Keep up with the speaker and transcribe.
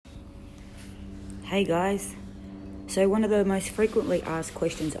Hey guys, so one of the most frequently asked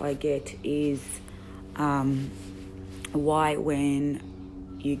questions I get is why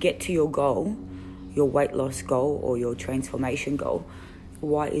when you get to your goal, your weight loss goal or your transformation goal,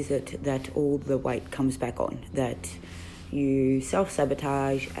 why is it that all the weight comes back on, that you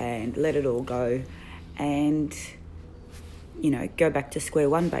self-sabotage and let it all go and, go back to square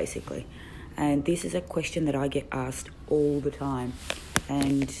one basically. And this is a question that I get asked all the time.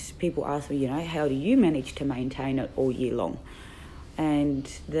 And people ask me, how do you manage to maintain it all year long? And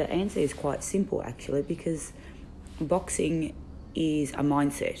the answer is quite simple, actually, because boxing is a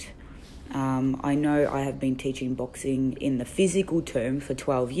mindset. I know I have been teaching boxing in the physical term for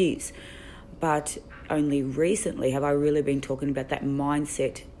 12 years, but only recently have I really been talking about that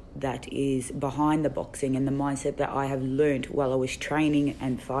mindset that is behind the boxing and the mindset that I have learned while I was training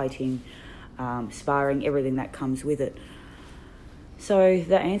and fighting, sparring, everything that comes with it. So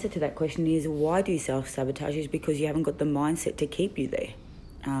the answer to that question is, why do you self-sabotage? Is because you haven't got the mindset to keep you there.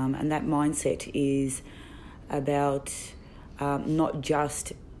 And that mindset is about not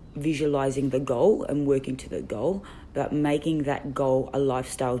just visualizing the goal and working to the goal, but making that goal a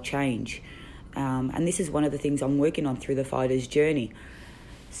lifestyle change. And this is one of the things I'm working on through the fighter's journey.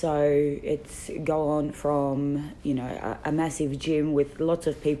 So it's go on from, a massive gym with lots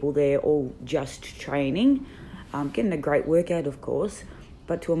of people there all just training, getting a great workout, of course,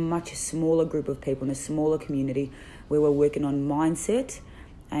 but to a much smaller group of people in a smaller community where we're working on mindset,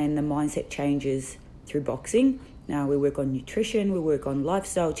 and the mindset changes through boxing. Now we work on nutrition, we work on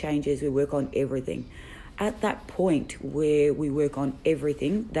lifestyle changes, we work on everything. At that point where we work on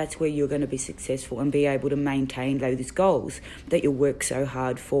everything, that's where you're going to be successful and be able to maintain those goals that you work so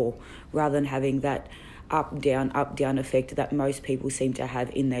hard for, rather than having that up, down effect that most people seem to have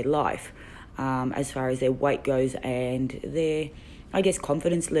in their life. As far as their weight goes and their,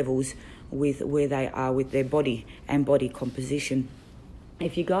 confidence levels with where they are with their body and body composition.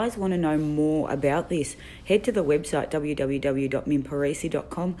 If you guys want to know more about this, head to the website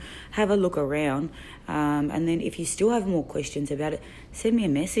www.minparisi.com, have a look around, and then if you still have more questions about it, send me a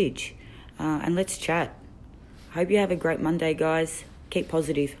message and let's chat. Hope you have a great Monday, guys. Keep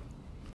positive.